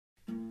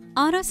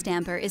Auto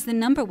Stamper is the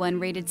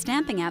 #1 rated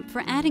stamping app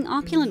for adding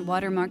opulent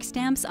watermark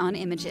stamps on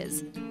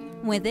images.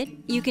 With it,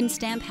 you can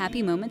stamp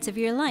happy moments of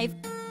your life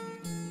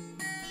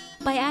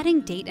by adding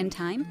date and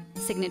time,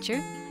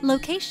 signature,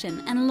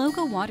 location, and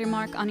logo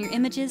watermark on your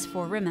images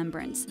for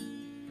remembrance.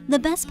 The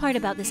best part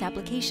about this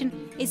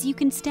application is you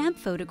can stamp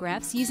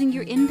photographs using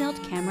your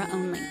inbuilt camera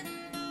only.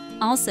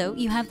 Also,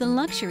 you have the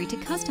luxury to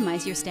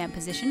customize your stamp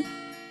position,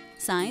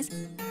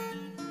 size,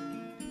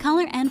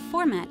 color, and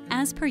format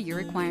as per your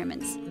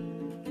requirements.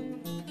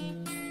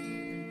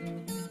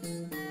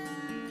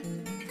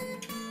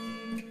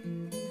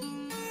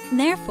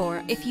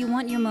 Therefore, if you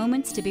want your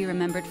moments to be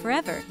remembered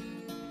forever,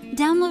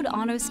 download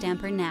Auto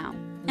Stamper now,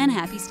 and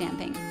happy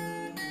stamping!